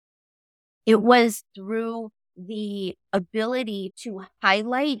It was through the ability to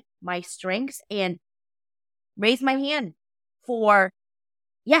highlight my strengths and raise my hand for,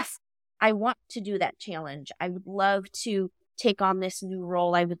 yes, I want to do that challenge. I would love to take on this new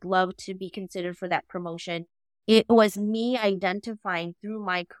role. I would love to be considered for that promotion. It was me identifying through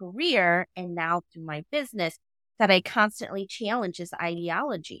my career and now through my business that I constantly challenge this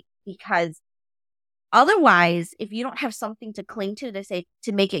ideology, because otherwise, if you don't have something to cling to say,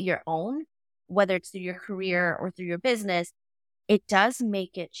 to make it your own, whether it's through your career or through your business, it does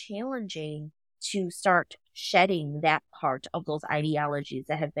make it challenging to start shedding that part of those ideologies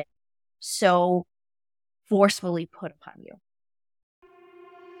that have been so forcefully put upon you.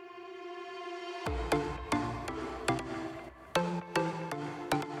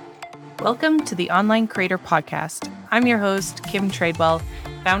 Welcome to the Online Creator Podcast. I'm your host, Kim Tradewell,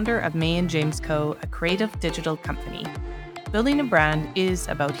 founder of May and James Co., a creative digital company. Building a brand is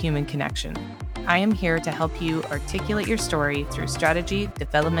about human connection. I am here to help you articulate your story through strategy,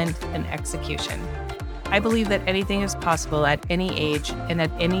 development, and execution. I believe that anything is possible at any age and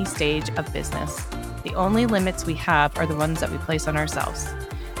at any stage of business. The only limits we have are the ones that we place on ourselves.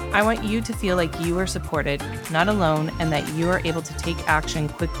 I want you to feel like you are supported, not alone, and that you are able to take action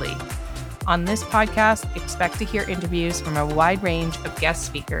quickly. On this podcast, expect to hear interviews from a wide range of guest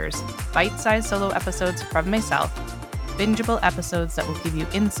speakers, bite-sized solo episodes from myself, bingeable episodes that will give you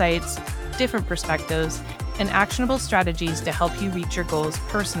insights, different perspectives, and actionable strategies to help you reach your goals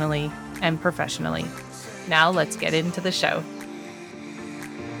personally and professionally. Now let's get into the show.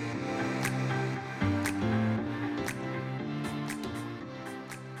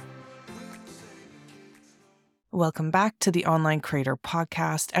 Welcome back to the Online Creator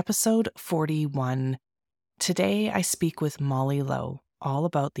Podcast, episode 41. Today, I speak with Mollie Lowe, all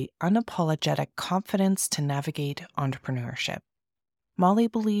about the unapologetic confidence to navigate entrepreneurship. Mollie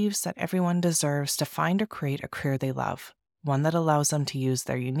believes that everyone deserves to find or create a career they love, one that allows them to use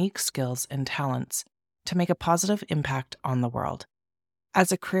their unique skills and talents to make a positive impact on the world.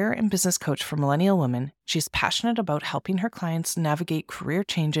 As a career and business coach for millennial women, she's passionate about helping her clients navigate career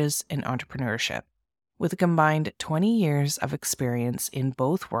changes in entrepreneurship. With a combined 20 years of experience in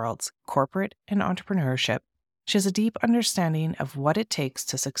both worlds, corporate and entrepreneurship, she has a deep understanding of what it takes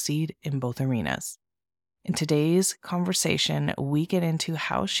to succeed in both arenas. In today's conversation, we get into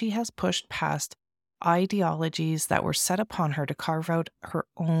how she has pushed past ideologies that were set upon her to carve out her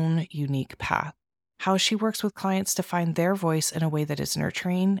own unique path, how she works with clients to find their voice in a way that is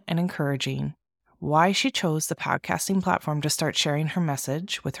nurturing and encouraging, why she chose the podcasting platform to start sharing her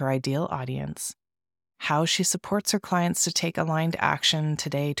message with her ideal audience, how she supports her clients to take aligned action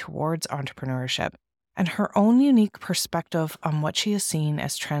today towards entrepreneurship, and her own unique perspective on what she has seen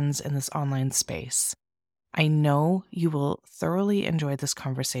as trends in this online space. I know you will thoroughly enjoy this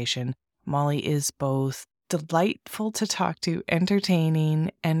conversation. Mollie is both delightful to talk to,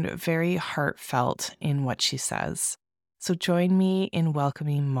 entertaining, and very heartfelt in what she says. So join me in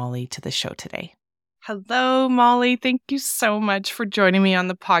welcoming Mollie to the show today. Hello, Mollie. Thank you so much for joining me on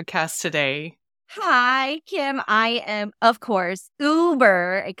the podcast today. Hi, Kim. I am, of course,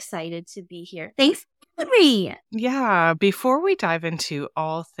 uber excited to be here. Thanks for having me. Yeah, before we dive into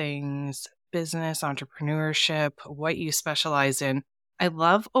all things business, entrepreneurship, what you specialize in, I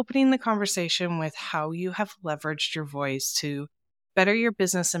love opening the conversation with how you have leveraged your voice to better your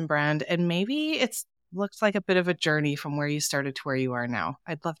business and brand. And maybe it's looks like a bit of a journey from where you started to where you are now.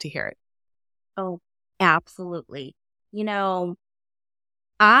 I'd love to hear it. Oh, absolutely.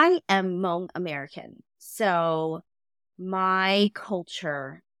 I am Hmong American, so my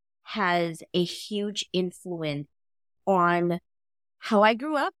culture has a huge influence on how I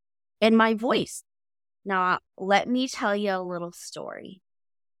grew up and my voice. Now, let me tell you a little story.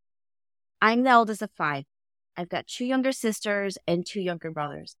 I'm the eldest of 5. I've got 2 younger sisters and 2 younger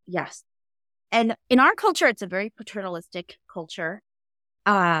brothers. Yes. And in our culture, it's a very paternalistic culture.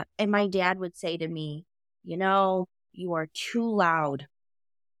 And my dad would say to me, you are too loud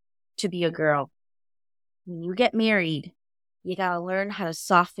to be a girl. When you get married, you gotta learn how to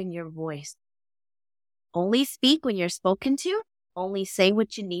soften your voice. Only speak when you're spoken to. Only say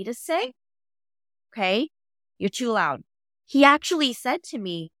what you need to say. Okay? You're too loud. He actually said to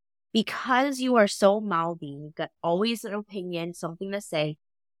me, because you are so mouthy, you've got always an opinion, something to say,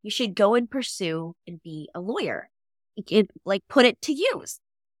 you should go and pursue and be a lawyer. Put it to use.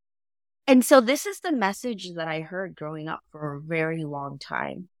 And so this is the message that I heard growing up for a very long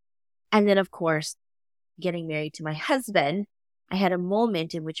time. And then, of course, getting married to my husband, I had a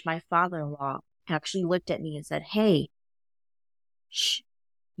moment in which my father-in-law actually looked at me and said, hey, shh,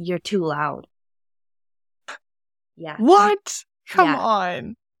 you're too loud. Yeah. What? Come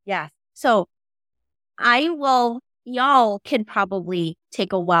on. Yes. So y'all can probably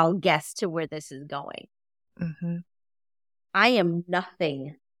take a wild guess to where this is going. Mm-hmm. I am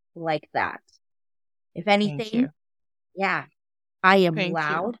nothing like that. If Thank anything, you. yeah, I am Thank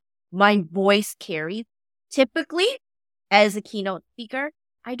loud. you. My voice carries. Typically, as a keynote speaker,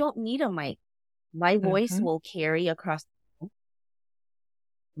 I don't need a mic. My voice Mm-hmm. will carry across.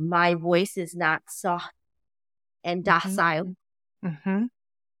 My voice is not soft and docile. Mm-hmm.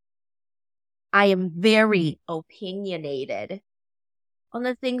 I am very opinionated on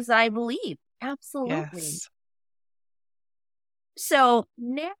the things I believe. Absolutely. Yes. So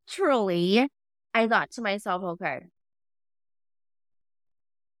naturally, I thought to myself, okay,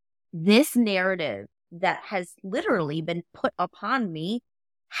 this narrative that has literally been put upon me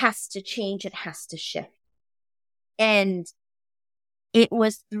has to change. It has to shift. And it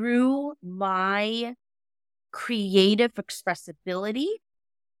was through my creative expressibility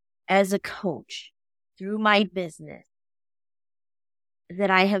as a coach, through my business,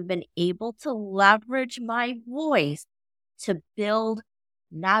 that I have been able to leverage my voice to build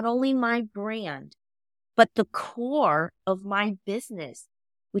not only my brand, but the core of my business,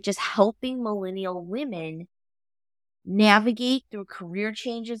 which is helping millennial women navigate through career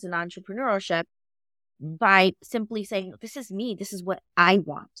changes and entrepreneurship by simply saying, this is me, this is what I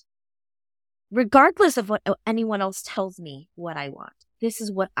want. Regardless of what anyone else tells me what I want, this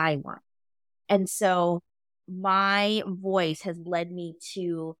is what I want. And so my voice has led me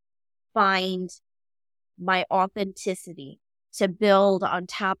to find my authenticity, to build on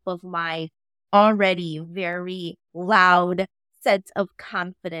top of my already very loud sense of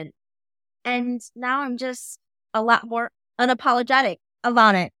confidence. And now I'm just a lot more unapologetic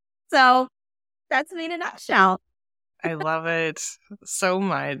about it. So that's me in a nutshell. I love it so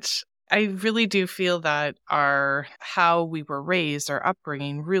much. I really do feel that how we were raised, our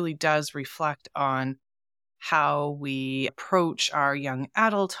upbringing really does reflect on how we approach our young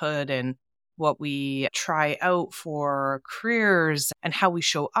adulthood and what we try out for careers and how we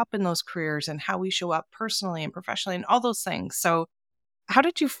show up in those careers and how we show up personally and professionally and all those things. So how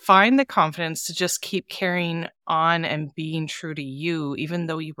did you find the confidence to just keep carrying on and being true to you, even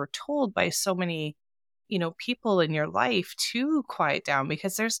though you were told by so many, people in your life to quiet down?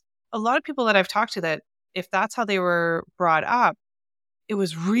 Because there's a lot of people that I've talked to that if that's how they were brought up, it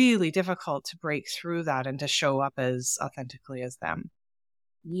was really difficult to break through that and to show up as authentically as them.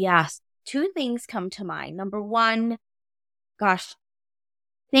 Yes. Two things come to mind. Number one, gosh,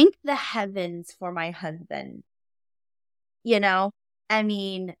 thank the heavens for my husband. I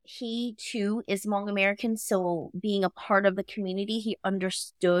mean, he too is Hmong American. So being a part of the community, he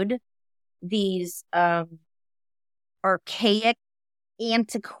understood these archaic,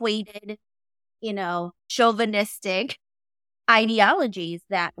 antiquated, chauvinistic ideologies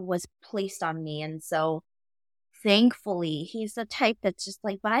that was placed on me. And so thankfully, he's the type that's just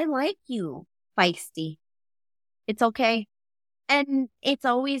like, but I like you, feisty. It's okay. And it's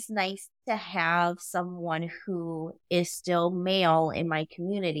always nice to have someone who is still male in my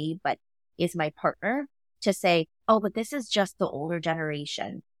community, but is my partner to say, oh, but this is just the older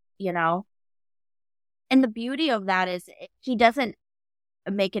generation, you know? And the beauty of that is he doesn't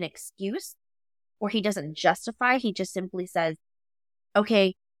make an excuse or he doesn't justify. He just simply says,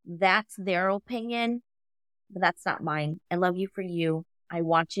 okay, that's their opinion, but that's not mine. I love you for you. I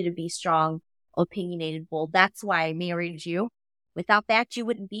want you to be strong, opinionated, bold. That's why I married you. Without that, you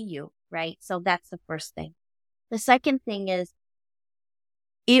wouldn't be you, right? So that's the first thing. The second thing is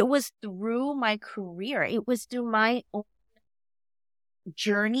it was through my career. It was through my own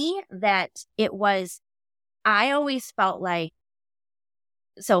journey that I always felt like,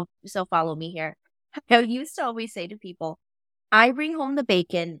 so follow me here. I used to always say to people, I bring home the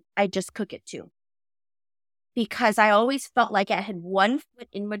bacon, I just cook it too. Because I always felt like I had one foot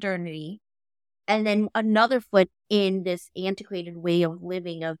in modernity and then another foot in this antiquated way of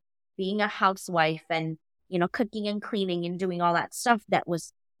living, of being a housewife and, cooking and cleaning and doing all that stuff that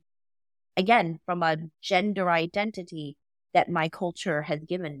was, again, from a gender identity that my culture has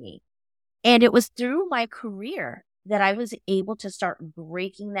given me. And it was through my career that I was able to start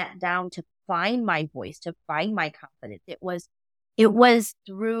breaking that down to find my voice, to find my confidence. It was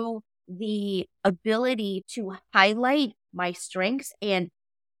through the ability to highlight my strengths and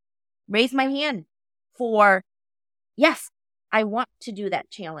raise my hand for, yes, I want to do that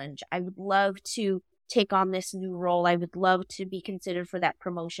challenge. I would love to take on this new role. I would love to be considered for that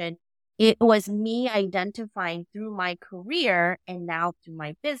promotion. It was me identifying through my career and now through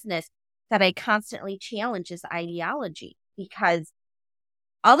my business that I constantly challenge this ideology, because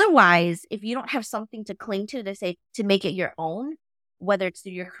otherwise, if you don't have something to cling to say, to make it your own, whether it's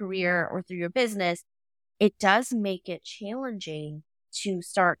through your career or through your business, it does make it challenging to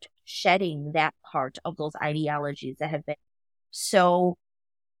start shedding that part of those ideologies that have been so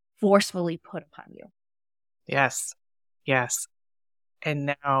forcefully put upon you. Yes. Yes.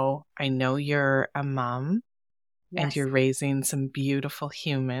 And now I know you're a mom and Yes. you're raising some beautiful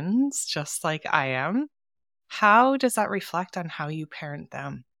humans just like I am. How does that reflect on how you parent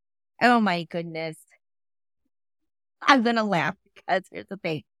them? Oh my goodness. I'm going to laugh because here's the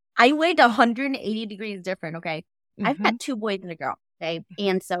thing. I weighed 180 degrees different, okay? I've Mm-hmm. got 2 boys and a girl, okay?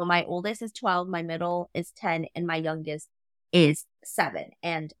 And so my oldest is 12, my middle is 10, and my youngest is 7.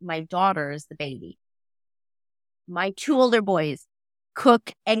 And my daughter is the baby. My 2 older boys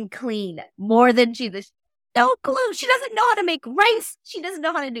cook and clean more than she does. No clue. She doesn't know how to make rice. She doesn't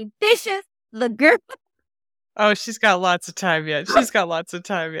know how to do dishes. The girl. Oh, she's got lots of time yet. She's got lots of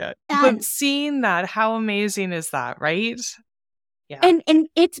time yet. And But seeing that, how amazing is that, right? Yeah. And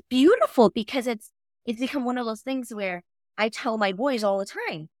it's beautiful because it's become one of those things where I tell my boys all the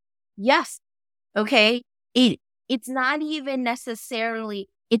time, yes, okay, it's not even necessarily,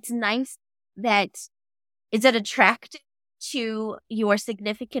 it's nice that, is it attractive to your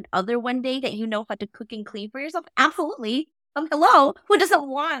significant other one day that you know how to cook and clean for yourself? Absolutely. Hello, who doesn't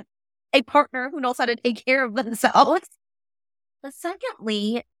want a partner who knows how to take care of themselves? But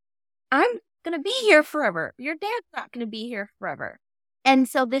secondly, I'm going to be here forever. Your dad's not going to be here forever. And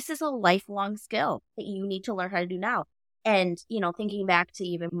so this is a lifelong skill that you need to learn how to do now. And, thinking back to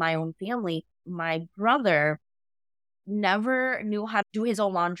even my own family, my brother never knew how to do his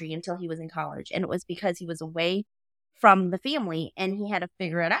own laundry until he was in college. And it was because he was away from the family and he had to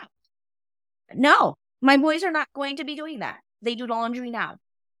figure it out. No, my boys are not going to be doing that. They do laundry now.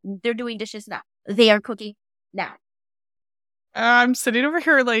 They're doing dishes now. They are cooking now. I'm sitting over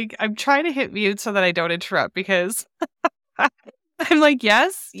here like I'm trying to hit mute so that I don't interrupt because I'm like,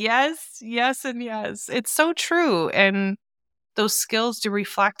 yes, yes, yes, and yes. It's so true. And those skills do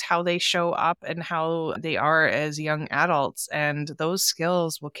reflect how they show up and how they are as young adults. And those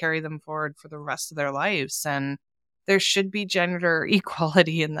skills will carry them forward for the rest of their lives. And there should be gender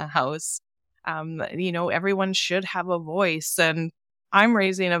equality in the house. Everyone should have a voice. And I'm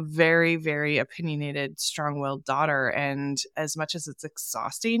raising a very, very opinionated, strong-willed daughter. And as much as it's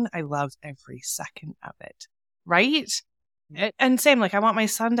exhausting, I love every second of it. Right? And same, like I want my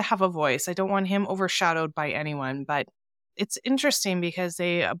son to have a voice. I don't want him overshadowed by anyone, but it's interesting because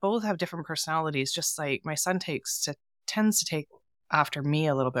they both have different personalities. Just like my son tends to take after me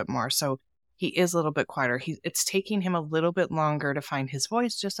a little bit more. So he is a little bit quieter. It's taking him a little bit longer to find his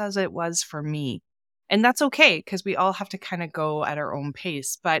voice, just as it was for me. And that's okay because we all have to kind of go at our own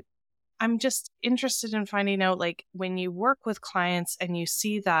pace. But I'm just interested in finding out, like, when you work with clients and you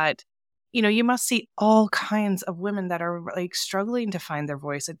see that, you must see all kinds of women that are like struggling to find their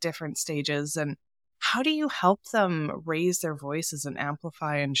voice at different stages. And how do you help them raise their voices and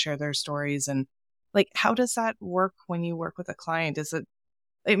amplify and share their stories? And like, how does that work when you work with a client?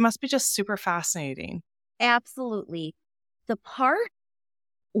 It must be just super fascinating. Absolutely. The part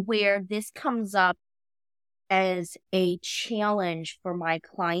where this comes up as a challenge for my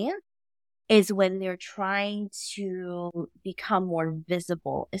client is when they're trying to become more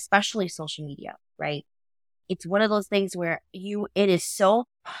visible, especially social media, right? It's one of those things where it is so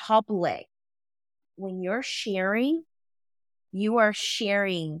public. When you're sharing, you are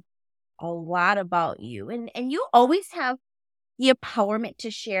sharing a lot about you. And you always have the empowerment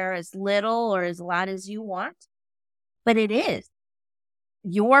to share as little or as a lot as you want. But it is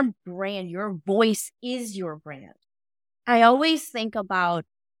your brand, your voice is your brand. I always think about,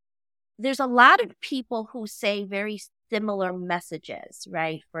 there's a lot of people who say very similar messages,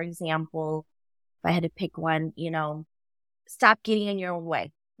 right? For example, if I had to pick one, stop getting in your own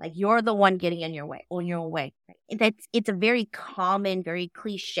way. Like you're the one getting in your way, on your own way. Right? It's a very common, very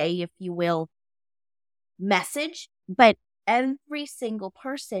cliche, if you will, message. But every single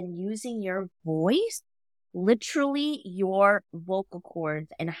person using your voice, literally your vocal cords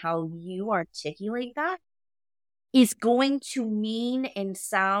and how you articulate that, is going to mean and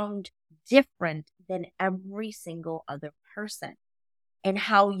sound different than every single other person. And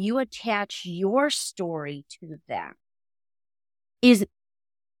how you attach your story to that is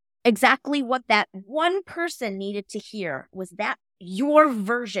exactly what that one person needed to hear, was that your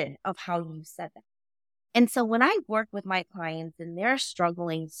version of how you said that. And so when I work with my clients and they're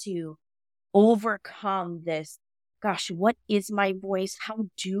struggling to overcome this, gosh, what is my voice? How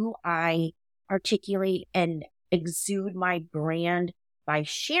do I articulate and exude my brand by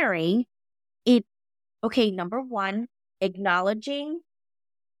sharing it? Okay, number one, acknowledging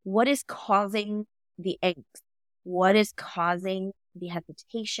what is causing the angst, what is causing the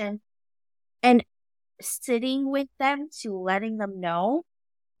hesitation, and sitting with them to letting them know,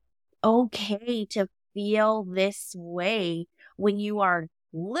 okay to feel this way when you are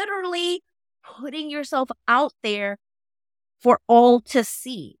literally putting yourself out there for all to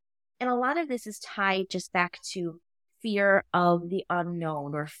see. And a lot of this is tied just back to fear of the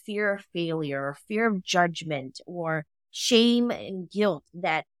unknown, or fear of failure, or fear of judgment, or shame and guilt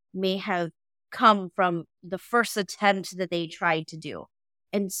that may have come from the first attempt that they tried to do.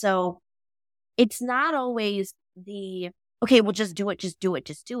 And so it's not always okay, well, just do it, just do it,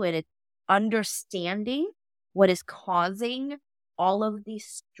 just do it. It's understanding what is causing all of the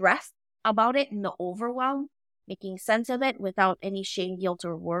stress about it and the overwhelm, making sense of it without any shame, guilt,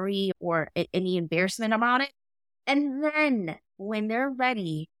 or worry, or any embarrassment about it. And then when they're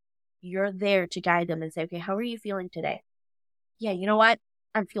ready, you're there to guide them and say, okay, how are you feeling today? Yeah, you know what?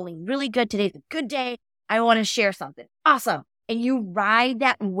 I'm feeling really good. Today's a good day. I want to share something. Awesome. And you ride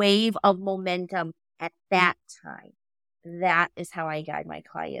that wave of momentum at that time. That is how I guide my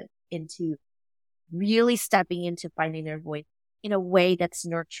clients into really stepping into finding their voice in a way that's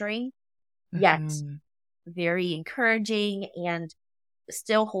nurturing, yet very encouraging, and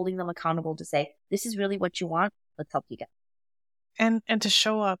still holding them accountable to say, this is really what you want. Let's help you get. And to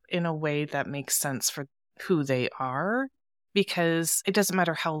show up in a way that makes sense for who they are, because it doesn't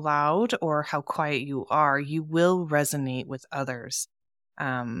matter how loud or how quiet you are, you will resonate with others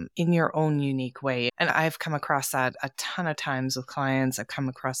in your own unique way. And I've come across that a ton of times with clients. I've come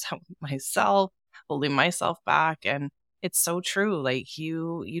across that with myself, holding myself back. And it's so true. Like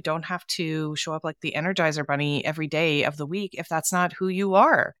you don't have to show up like the Energizer Bunny every day of the week if that's not who you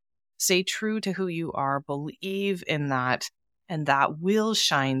are. Stay true to who you are, believe in that, and that will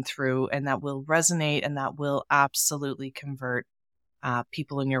shine through, and that will resonate, and that will absolutely convert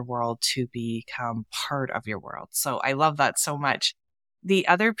people in your world to become part of your world. So I love that so much. The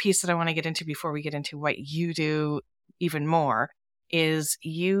other piece that I want to get into before we get into what you do even more is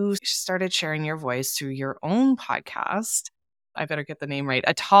you started sharing your voice through your own podcast. I better get the name right.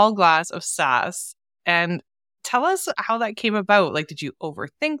 A Tall Glass of Sass. And tell us how that came about. Like, did you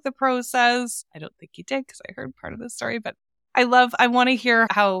overthink the process? I don't think you did, because I heard part of the story, but I want to hear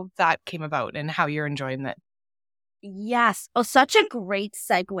how that came about and how you're enjoying it. Yes. Oh, such a great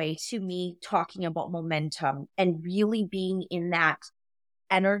segue to me talking about momentum and really being in that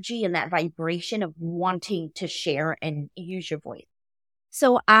energy and that vibration of wanting to share and use your voice.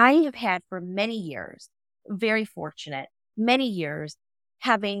 So I have had for many years, very fortunate, many years,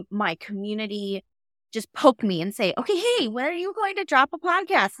 having my community just poke me and say, okay, hey, when are you going to drop a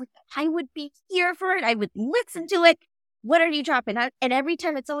podcast? Like, I would be here for it. I would listen to it. What are you dropping? And every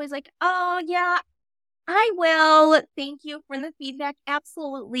time it's always like, oh, yeah, I will. Thank you for the feedback.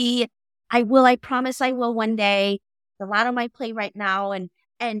 Absolutely. I will. I promise I will one day. It's a lot on my plate right now. And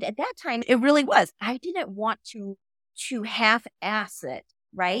at that time, it really was. I didn't want to half-ass it,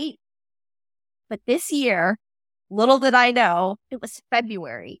 right? But this year, little did I know, it was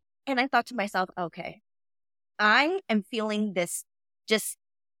February. And I thought to myself, okay, I am feeling this just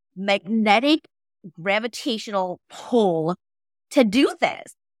magnetic gravitational pull to do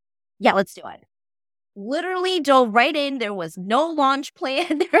this. Yeah, let's do it. Literally dove right in. There was no launch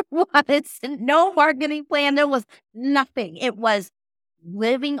plan. There was no marketing plan. There was nothing. It was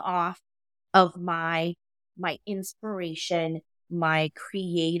living off of my inspiration, my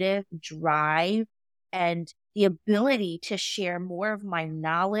creative drive, and the ability to share more of my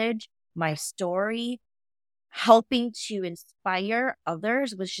knowledge, my story, helping to inspire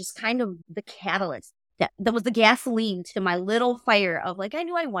others was just kind of the catalyst. That was the gasoline to my little fire of like, I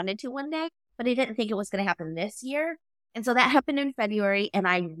knew I wanted to one day, but I didn't think it was going to happen this year. And so that happened in February, and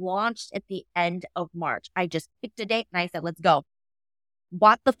I launched at the end of March. I just picked a date and I said, let's go.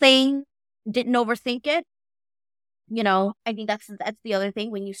 Bought the thing, didn't overthink it. You know, I think that's the other thing.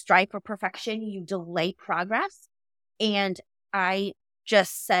 When you strive for perfection, you delay progress. And I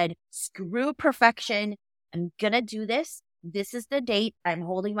just said, screw perfection. I'm going to do this. This is the date. I'm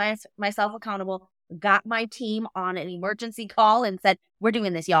holding myself accountable. Got my team on an emergency call and said, we're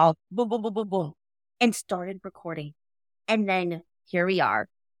doing this, y'all. Boom, boom, boom, boom, boom. And started recording. And then here we are.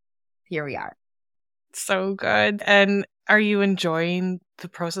 So good. And are you enjoying the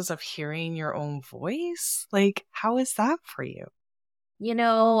process of hearing your own voice? Like, how is that for you? You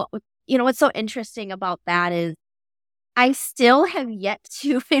know, what's so interesting about that is I still have yet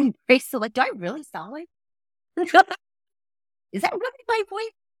to embrace it. Like, do I really sound like? Is that really my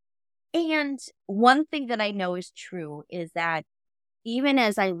voice? And one thing that I know is true is that even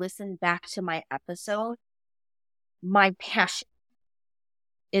as I listen back to my episode, my passion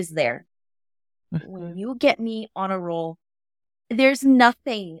is there. When you get me on a roll, there's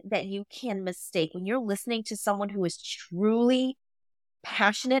nothing that you can mistake when you're listening to someone who is truly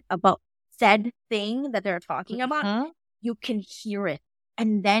passionate about said thing that they're talking about. Mhm. You can hear it.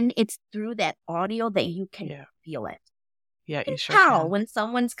 And then it's through that audio that you can Yeah. feel it. Yeah, You you can sure tell can. when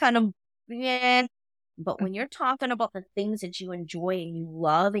someone's kind of, yeah. But when you're talking about the things that you enjoy and you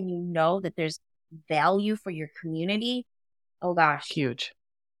love and you know that there's value for your community, oh gosh, Huge.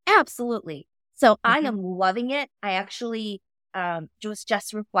 absolutely. So I Mhm. am loving it. I actually was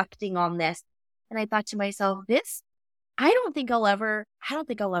just reflecting on this and I thought to myself, I don't think I'll ever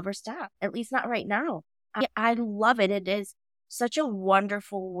stop, at least not right now. I love it. It is such a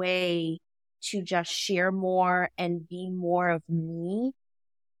wonderful way to just share more and be more of me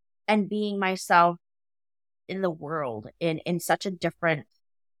and being myself in the world in such a different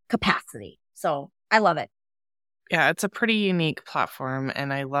capacity. So I love it. Yeah, it's a pretty unique platform,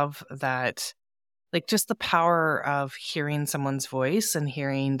 and I love that, like, just the power of hearing someone's voice and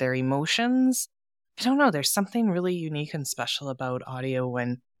hearing their emotions. I don't know, there's something really unique and special about audio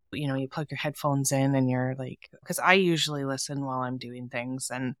when, you plug your headphones in and you're like, because I usually listen while I'm doing things,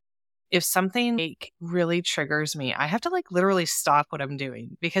 and if something, like, really triggers me, I have to, like, literally stop what I'm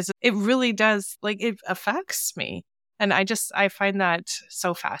doing because it really does, like, it affects me. And I find that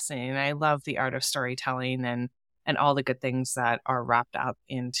so fascinating. I love the art of storytelling and all the good things that are wrapped up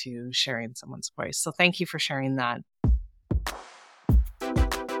into sharing someone's voice. So thank you for sharing that.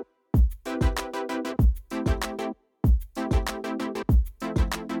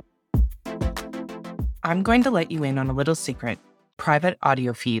 I'm going to let you in on a little secret: private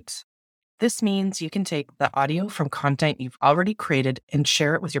audio feeds. This means you can take the audio from content you've already created and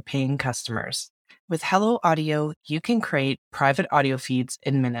share it with your paying customers. With Hello Audio, you can create private audio feeds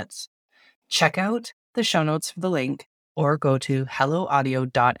in minutes. Check out the show notes for the link or go to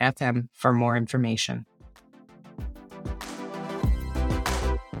helloaudio.fm for more information.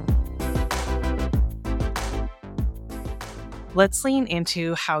 Let's lean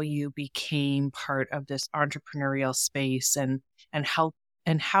into how you became part of this entrepreneurial space and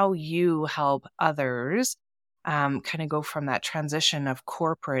how you help others kind of go from that transition of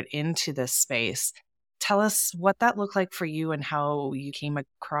corporate into this space. Tell us what that looked like for you and how you came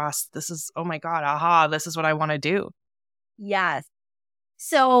across this is, oh my God, aha, this is what I want to do. Yes.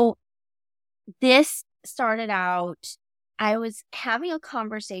 So this started out, I was having a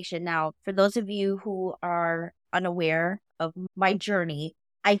conversation. Now, for those of you who are unaware of my journey,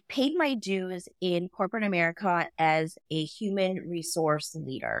 I paid my dues in corporate America as a human resource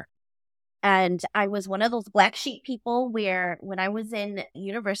leader. And I was one of those black sheep people where when I was in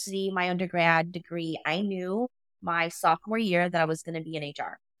university, my undergrad degree, I knew my sophomore year that I was going to be in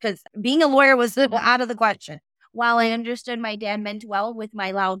HR because being a lawyer was out of the question. While I understood my dad meant well with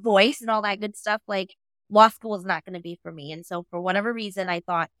my loud voice and all that good stuff, like law school was not going to be for me. And so for whatever reason, I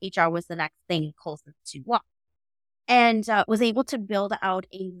thought HR was the next thing closest to law and was able to build out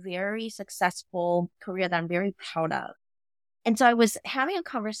a very successful career that I'm very proud of. And so I was having a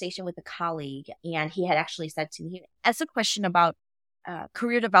conversation with a colleague, and he had actually said to me, he asked a question about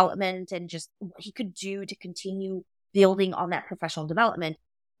career development and just what he could do to continue building on that professional development.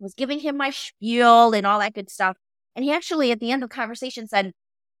 I was giving him my spiel and all that good stuff. And he actually, at the end of the conversation, said,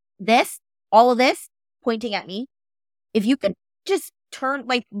 all of this, pointing at me, if you could just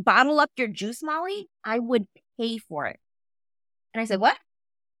bottle up your juice, Molly, I would pay for it. And I said, what?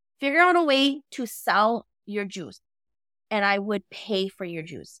 Figure out a way to sell your juice. And I would pay for your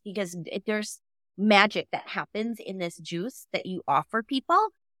juice because there's magic that happens in this juice that you offer people,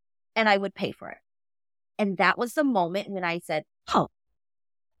 and I would pay for it. And that was the moment when I said, oh,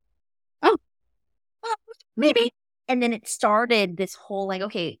 maybe. And then it started this whole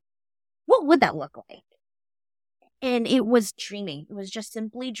okay, what would that look like? And it was dreaming. It was just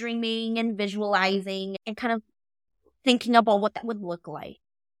simply dreaming and visualizing and kind of thinking about what that would look like.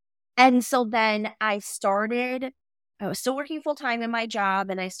 And so then I was still working full time in my job,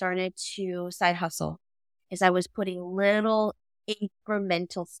 and I started to side hustle as I was putting little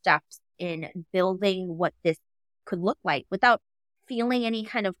incremental steps in building what this could look like without feeling any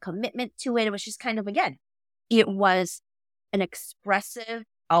kind of commitment to it. It was just kind of, again, it was an expressive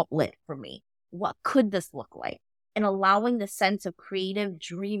outlet for me. What could this look like? And allowing the sense of creative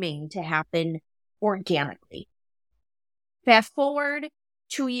dreaming to happen organically. Fast forward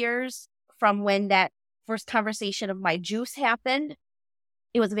 2 years from when that first conversation of my juice happened.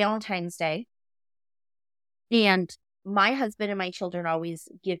 It was Valentine's Day. And my husband and my children always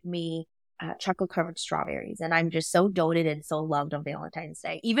give me chocolate covered strawberries. And I'm just so doted and so loved on Valentine's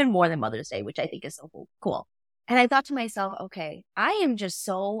Day, even more than Mother's Day, which I think is so cool. And I thought to myself, okay, I am just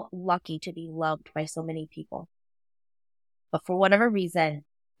so lucky to be loved by so many people. But for whatever reason,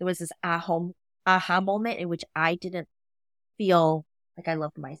 there was this aha moment in which I didn't feel like I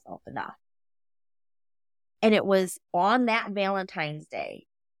loved myself enough. And it was on that Valentine's Day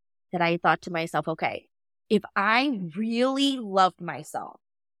that I thought to myself, okay, if I really loved myself,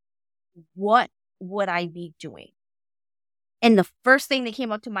 what would I be doing? And the first thing that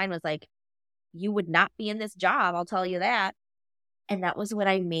came up to mind was like, you would not be in this job, I'll tell you that. And that was when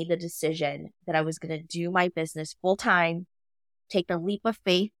I made the decision that I was going to do my business full time, take a leap of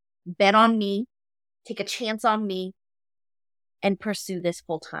faith, bet on me, take a chance on me, and pursue this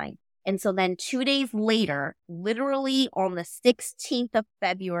full time. And so then 2 days later, literally on the 16th of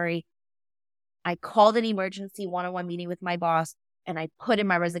February, I called an emergency one-on-one meeting with my boss and I put in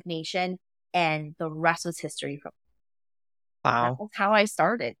my resignation, and the rest was history. Wow. That was how I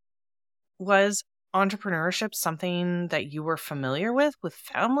started. Was entrepreneurship something that you were familiar with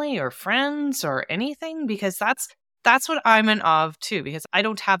family or friends or anything? Because that's what I'm in awe of too, because I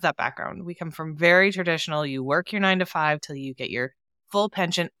don't have that background. We come from very traditional, you work your 9 to 5 till you get your full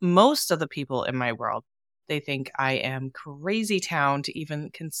pension. Most of the people in my world, they think I am crazy town to even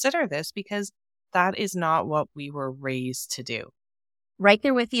consider this, because that is not what we were raised to do. Right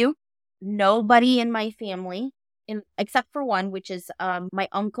there with you. Nobody in my family, except for one, which is my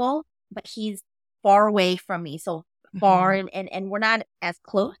uncle, but he's far away from me. So far, and we're not as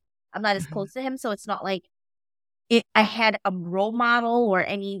close. I'm not as close to him. So it's not like I had a role model or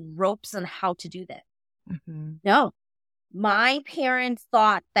any ropes on how to do this. No. My parents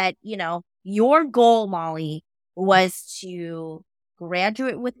thought that, your goal, Mollie, was to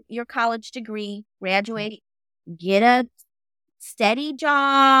graduate with your college degree, graduate, get a steady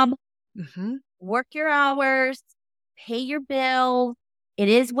job, work your hours, pay your bills. It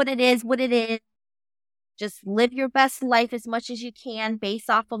is what it is, Just live your best life as much as you can based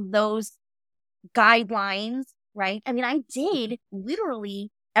off of those guidelines, right? I mean, I did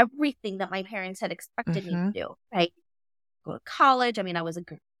literally everything that my parents had expected me to do, right? Go to college. I mean, I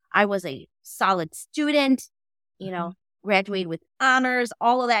was a solid student, graduated with honors,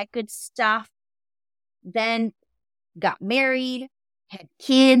 all of that good stuff. Then got married, had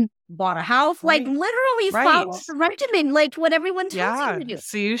kids, bought a house, like literally followed the regimen, like what everyone tells you to do.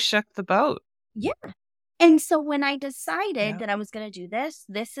 So you shook the boat. Yeah. And so when I decided that I was going to do this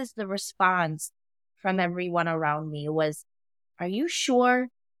is the response from everyone around me was, are you sure?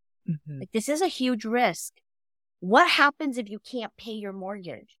 Like, this is a huge risk. What happens if you can't pay your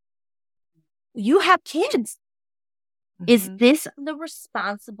mortgage? You have kids. Is this the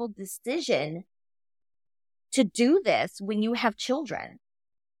responsible decision to do this when you have children?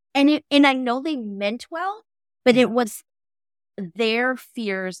 And I know they meant well, but it was their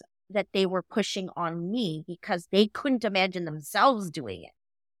fears that they were pushing on me because they couldn't imagine themselves doing it.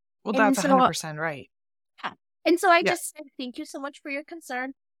 Well, that's 100% right. Yeah. And so I just said, thank you so much for your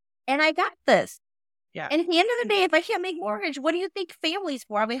concern. And I got this. Yeah. And at the end of the day, if I can't make mortgage, what do you think family's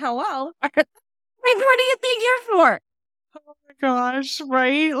for? I mean, hello? What do you think you're for? Oh my gosh,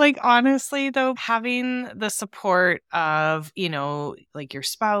 right? Like, honestly, though, having the support of, like your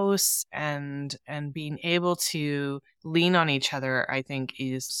spouse and being able to lean on each other, I think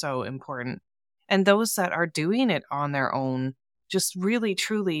is so important. And those that are doing it on their own, just really,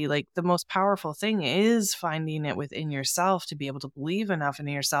 truly, like, the most powerful thing is finding it within yourself to be able to believe enough in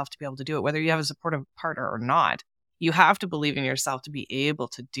yourself to be able to do it, whether you have a supportive partner or not. You have to believe in yourself to be able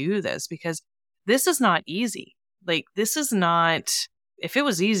to do this, because this is not easy. Like, this is not, if it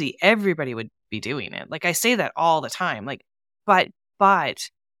was easy, everybody would be doing it. Like, I say that all the time, like, but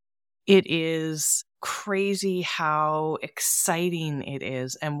it is crazy how exciting it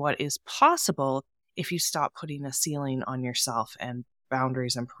is and what is possible if you stop putting a ceiling on yourself and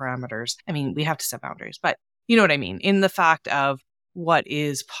boundaries and parameters. I mean, we have to set boundaries, but you know what I mean? In the fact of what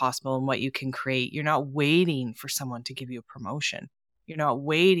is possible and what you can create. You're not waiting for someone to give you a promotion. You're not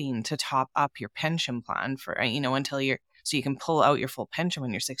waiting to top up your pension plan for, until so you can pull out your full pension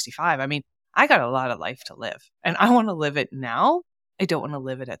when you're 65. I mean, I got a lot of life to live and I want to live it now. I don't want to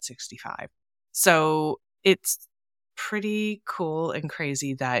live it at 65. So it's pretty cool and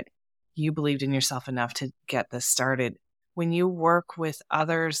crazy that you believed in yourself enough to get this started. When you work with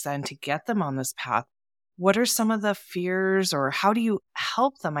others then to get them on this path, what are some of the fears, or how do you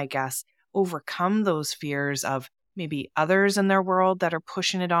help them, I guess, overcome those fears of maybe others in their world that are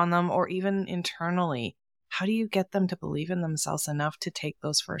pushing it on them, or even internally? How do you get them to believe in themselves enough to take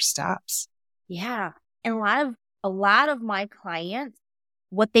those first steps? Yeah. And a lot of my clients,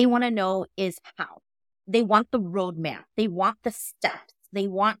 what they want to know is how. They want the roadmap. They want the steps. They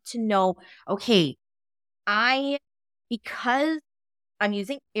want to know, okay, because I'm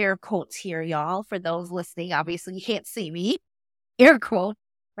using air quotes here, y'all, for those listening. Obviously, you can't see me. Air quote,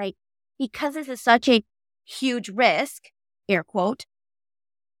 right? Because this is such a huge risk, air quote,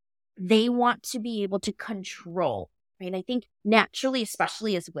 they want to be able to control, right? I think naturally,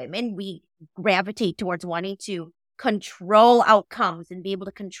 especially as women, we gravitate towards wanting to control outcomes and be able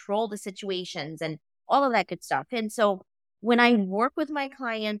to control the situations and all of that good stuff. And so when I work with my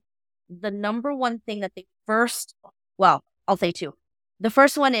clients, the number one thing that they first, well, I'll say two. The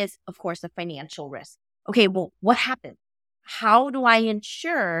first one is, of course, the financial risk. Okay, well, what happened? How do I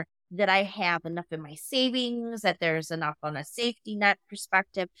ensure that I have enough in my savings, that there's enough on a safety net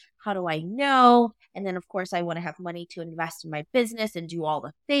perspective? How do I know? And then, of course, I want to have money to invest in my business and do all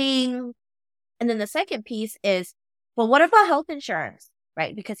the things. And then the second piece is, well, what about health insurance,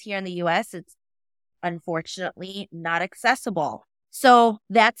 right? Because here in the US, it's unfortunately not accessible. So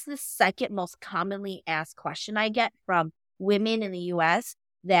that's the second most commonly asked question I get from women in the US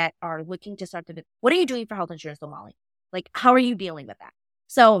that are looking to start the, what are you doing for health insurance, Mollie? Like, how are you dealing with that?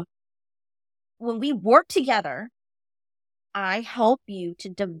 So when we work together, I help you to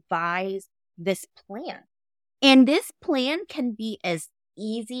devise this plan. And this plan can be as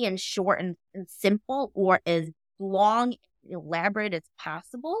easy and short and simple, or as long and elaborate as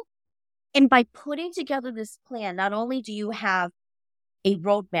possible. And by putting together this plan, not only do you have a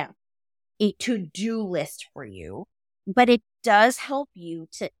roadmap, a to-do list for you, but it does help you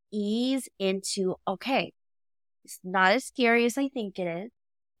to ease into, okay, it's not as scary as I think it is.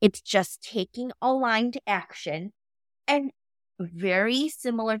 It's just taking aligned action. And very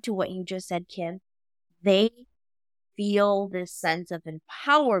similar to what you just said, Kim, they feel this sense of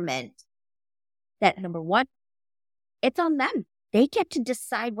empowerment that, number one, it's on them. They get to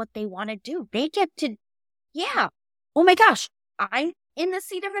decide what they want to do. They get to, yeah, oh my gosh, I'm in the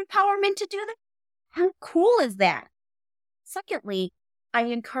seat of empowerment to do that. How cool is that? Secondly, I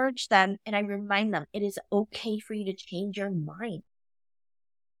encourage them and I remind them it is okay for you to change your mind.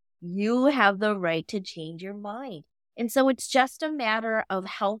 You have the right to change your mind. And so it's just a matter of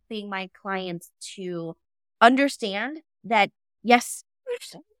helping my clients to understand that, yes,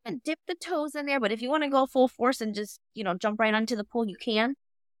 dip the toes in there, but if you want to go full force and just, jump right onto the pool, you can.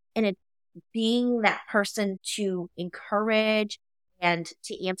 And it's being that person to encourage and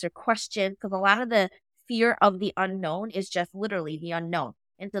to answer questions, because a lot of the fear of the unknown is just literally the unknown.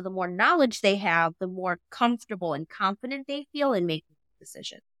 And so the more knowledge they have, the more comfortable and confident they feel in making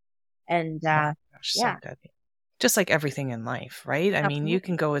decisions. And So good. Just like everything in life, right? I mean, you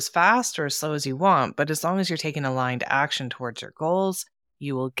can go as fast or as slow as you want, but as long as you're taking aligned action towards your goals,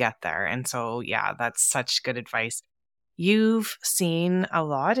 you will get there. And so, yeah, that's such good advice. You've seen a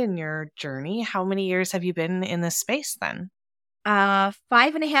lot in your journey. How many years have you been in this space then?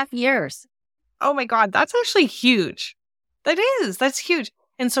 5.5 years. Oh my God, that's actually huge. That's huge.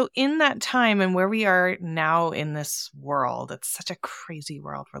 And so in that time and where we are now in this world, it's such a crazy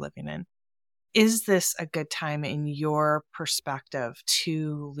world we're living in. Is this a good time in your perspective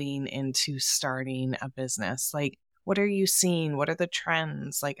to lean into starting a business? Like, what are you seeing? What are the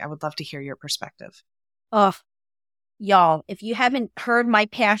trends? Like, I would love to hear your perspective. Oh, y'all, if you haven't heard my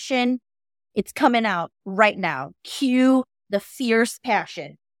passion, it's coming out right now. Cue the fierce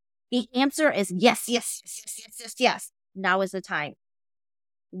passion. The answer is yes, yes, yes, yes, yes, yes, yes. Now is the time.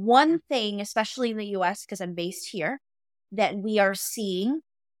 One thing, especially in the US, because I'm based here, that we are seeing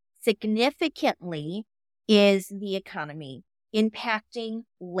significantly is the economy impacting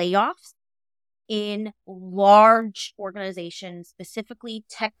layoffs in large organizations, specifically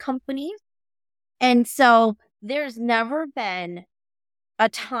tech companies. And so there's never been a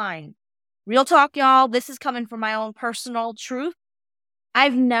time, real talk, y'all, this is coming from my own personal truth.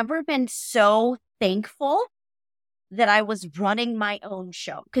 I've never been so thankful that I was running my own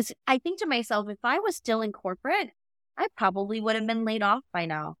show. Because I think to myself, if I was still in corporate, I probably would have been laid off by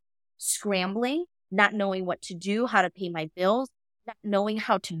now. Scrambling, not knowing what to do, how to pay my bills, not knowing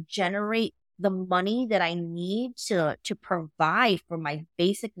how to generate the money that I need to provide for my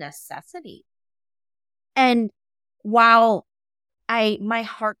basic necessity. And while my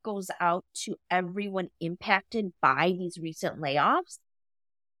heart goes out to everyone impacted by these recent layoffs,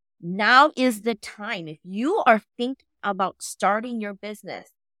 now is the time. If you are thinking about starting your business,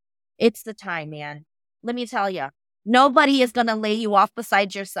 it's the time, man. Let me tell you, nobody is going to lay you off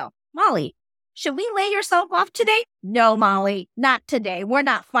besides yourself. Mollie, should we lay yourself off today? No, Mollie, not today. We're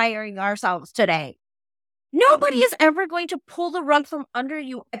not firing ourselves today. Nobody is ever going to pull the rug from under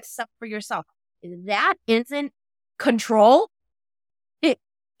you except for yourself. If that isn't control,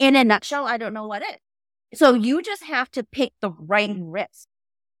 in a nutshell, I don't know what is. So you just have to pick the right risk.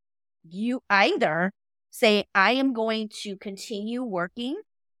 You either say, I am going to continue working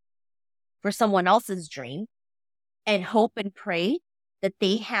for someone else's dream and hope and pray that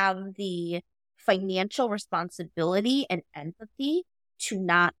they have the financial responsibility and empathy to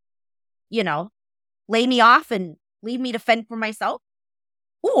not, lay me off and leave me to fend for myself.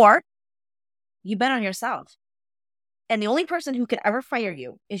 Or you bet on yourself. And the only person who could ever fire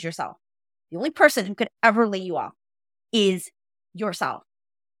you is yourself. The only person who could ever lay you off is yourself.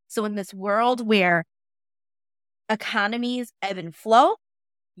 So in this world where economies ebb and flow,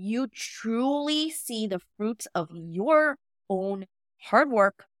 you truly see the fruits of your own hard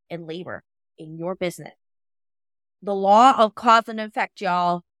work and labor in your business. The law of cause and effect,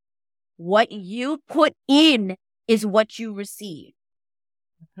 y'all. What you put in is what you receive.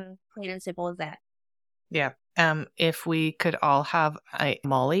 Plain and simple as that. Yeah. If we could all have a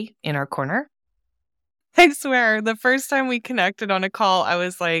Mollie in our corner. I swear, the first time we connected on a call, I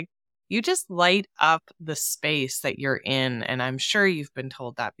was like, you just light up the space that you're in. And I'm sure you've been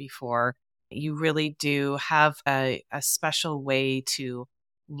told that before. You really do have a special way to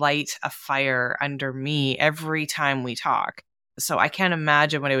light a fire under me every time we talk. So I can't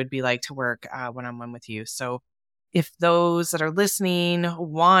imagine what it would be like to work one-on-one with you. So if those that are listening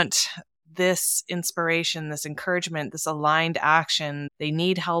want this inspiration, this encouragement, this aligned action, they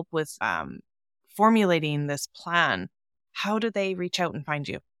need help with formulating this plan, how do they reach out and find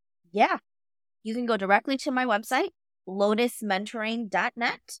you? Yeah. You can go directly to my website,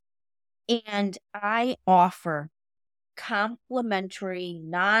 lotusmentoring.net, and I offer complimentary,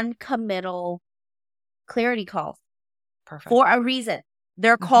 non-committal clarity calls. Perfect. For a reason.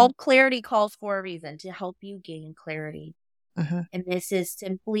 They're called clarity calls for a reason, to help you gain clarity. And this is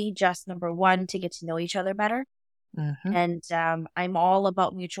simply just, number one, to get to know each other better. And I'm all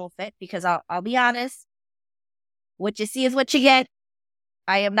about mutual fit, because I'll be honest, what you see is what you get.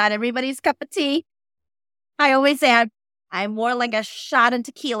 I am not everybody's cup of tea. I always say I'm more like a shot of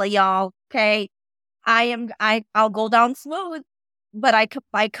tequila, y'all. Okay. I'll go down smooth, but I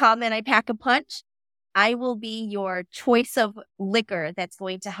come and I pack a punch. I will be your choice of liquor that's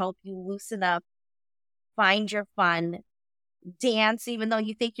going to help you loosen up, find your fun, dance, even though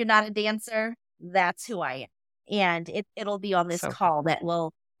you think you're not a dancer. That's who I am. And it'll be on this call that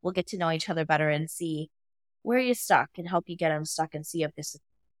we'll get to know each other better and see where you're stuck and help you get unstuck and see if this is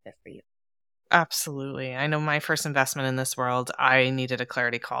fit for you. Absolutely. I know my first investment in this world, I needed a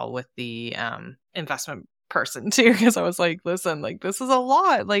clarity call with the investment person too, because I was like, listen, like, this is a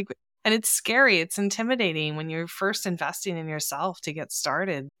lot. Like, and it's scary. It's intimidating when you're first investing in yourself to get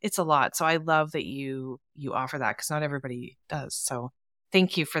started. It's a lot. So I love that you offer that, because not everybody does. So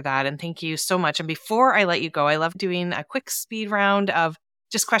thank you for that. And thank you so much. And before I let you go, I love doing a quick speed round of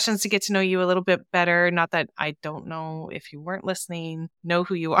just questions to get to know you a little bit better. Not that I don't know, if you weren't listening, know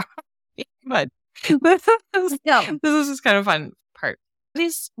who you are. But this is just kind of fun part.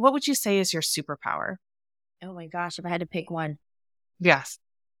 What would you say is your superpower? Oh my gosh, if I had to pick one. Yes.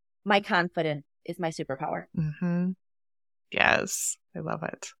 My confidence is my superpower. Yes, I love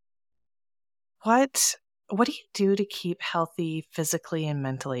it. What do you do to keep healthy physically and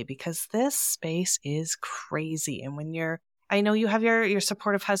mentally? Because this space is crazy. And I know you have your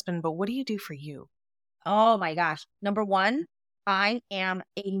supportive husband, but what do you do for you? Oh my gosh. Number one, I am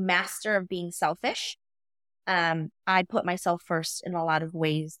a master of being selfish. I put myself first in a lot of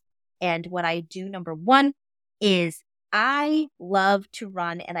ways. And what I do, number one, is I love to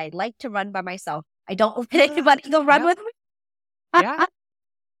run, and I like to run by myself. I don't want anybody to run with me. Yeah.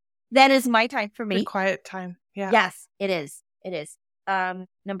 That is my time for me. Your quiet time. Yeah. Yes, it is. It is.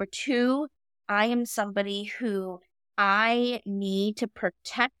 Number two, I am somebody who I need to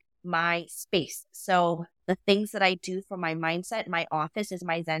protect my space. So the things that I do for my mindset, my office is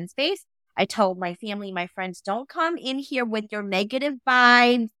my Zen space. I tell my family, my friends, don't come in here with your negative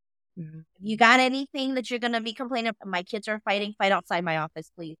vibes. You got anything that you're going to be complaining about? My kids are fighting, fight outside my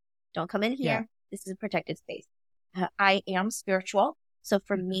office, please. Don't come in here. Yeah. This is a protected space. I am spiritual. So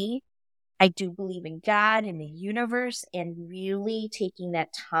for me, I do believe in God and the universe, and really taking that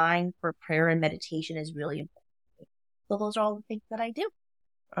time for prayer and meditation is really important. So those are all the things that I do.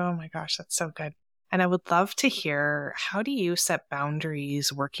 Oh my gosh, that's so good. And I would love to hear, how do you set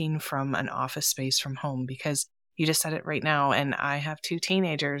boundaries working from an office space from home? Because you just said it right now, and I have 2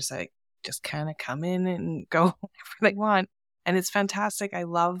 teenagers that just kind of come in and go whenever they want. And it's fantastic. I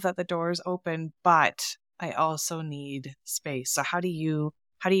love that the door is open, but I also need space. So how do you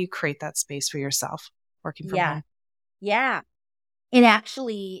create that space for yourself working from home? Yeah. It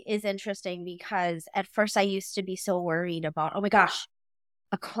actually is interesting, because at first I used to be so worried about, oh my gosh,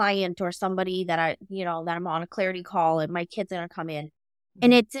 a client or somebody that that I'm on a clarity call and my kids are going to come in.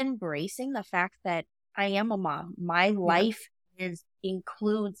 And it's embracing the fact that I am a mom. My Yeah. life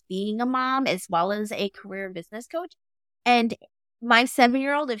includes being a mom as well as a career business coach. And my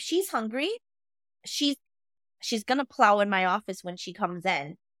 7-year-old, if she's hungry, she's she's gonna plow in my office when she comes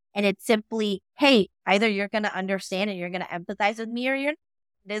in. And it's simply, hey, either you're gonna understand and you're gonna empathize with me, or you're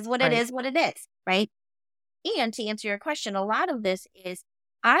it is what it Right. is, what it is, right? And to answer your question, a lot of this is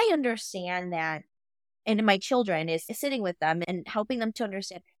I understand that, and my children is sitting with them and helping them to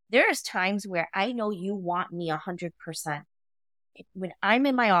understand there is times where I know you want me 100%. When I'm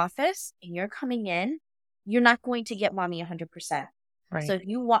in my office and you're coming in, you're not going to get mommy 100%. So Right. if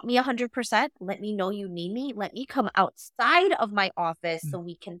you want me 100%, let me know you need me. Let me come outside of my office Mm. so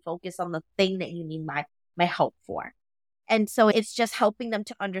we can focus on the thing that you need my help for. And so it's just helping them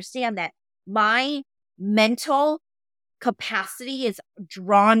to understand that my mental capacity is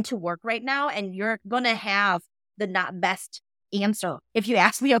drawn to work right now, and you're going to have the not best answer. If you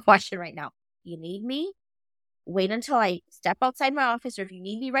ask me a question right now, you need me, wait until I step outside my office, or if you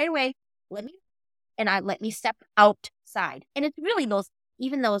need me right away, let me step outside. And it's really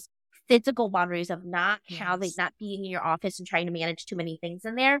even those physical boundaries of not Yes. being in your office and trying to manage too many things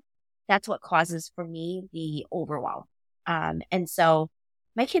in there. That's what causes for me the overwhelm. And so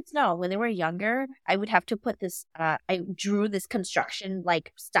my kids know when they were younger, I would have to put I drew this construction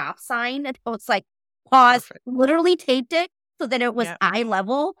like stop sign. And so it's like pause, Perfect. literally taped it so that it was Yeah. eye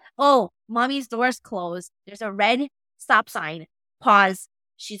level. Oh, mommy's door's closed. There's a red stop sign. Pause.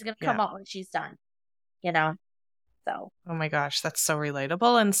 She's going to Yeah. come out when she's done, you know? So, Oh my gosh, that's so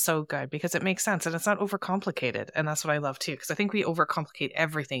relatable and so good because it makes sense and it's not overcomplicated. And that's what I love too, because I think we overcomplicate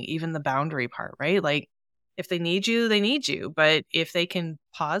everything, even the boundary part, right? Like if they need you, they need you. But if they can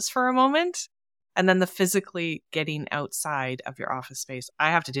pause for a moment and then the physically getting outside of your office space, I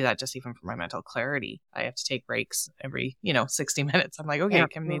have to do that just even for my mental clarity. I have to take breaks every, 60 minutes. I'm like, okay,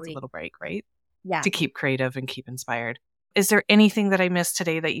 Kim needs a absolutely. little break, right? Yeah. To keep creative and keep inspired. Is there anything that I missed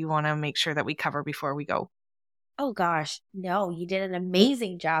today that you want to make sure that we cover before we go? Oh gosh, no, you did an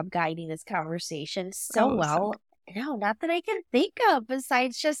amazing job guiding this conversation so Oh, so well. No, not that I can think of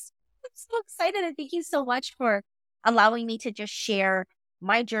besides just, I'm so excited, and thank you so much for allowing me to just share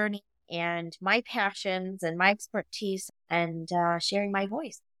my journey and my passions and my expertise, and sharing my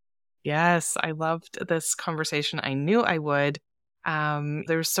voice. yes, I loved this conversation. I knew I would.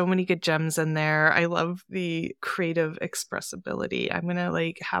 There's so many good gems in there. I love the creative expressibility. I'm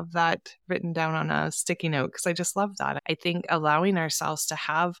gonna have that written down on a sticky note because I just love that. I think allowing ourselves to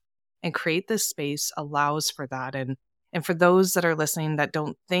have and create this space allows for that. And for those that are listening that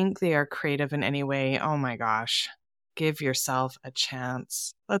don't think they are creative in any way, oh my gosh, give yourself a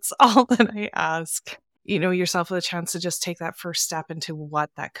chance. That's all that I ask. Yourself a chance to just take that first step into what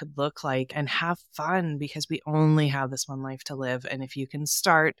that could look like and have fun because we only have this one life to live. And if you can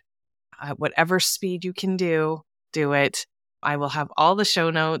start at whatever speed you can do it. I will have all the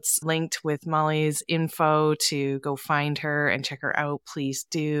show notes linked with Mollie's info to go find her and check her out. Please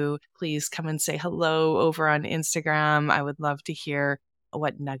do. Please come and say hello over on Instagram. I would love to hear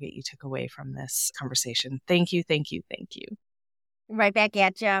what nugget you took away from this conversation. Thank you, thank you, thank you. Right back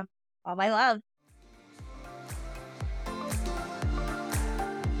at you. All my love.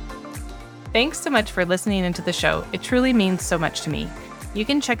 Thanks so much for listening into the show. It truly means so much to me. You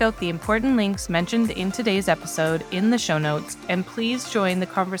can check out the important links mentioned in today's episode in the show notes, and please join the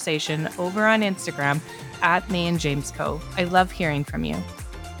conversation over on Instagram at @MayandJamesCo. I love hearing from you.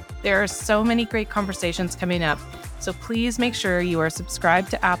 There are so many great conversations coming up, so please make sure you are subscribed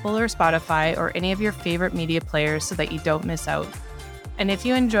to Apple or Spotify or any of your favorite media players so that you don't miss out. And if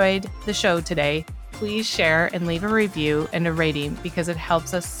you enjoyed the show today, please share and leave a review and a rating because it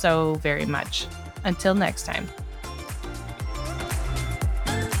helps us so very much. Until next time.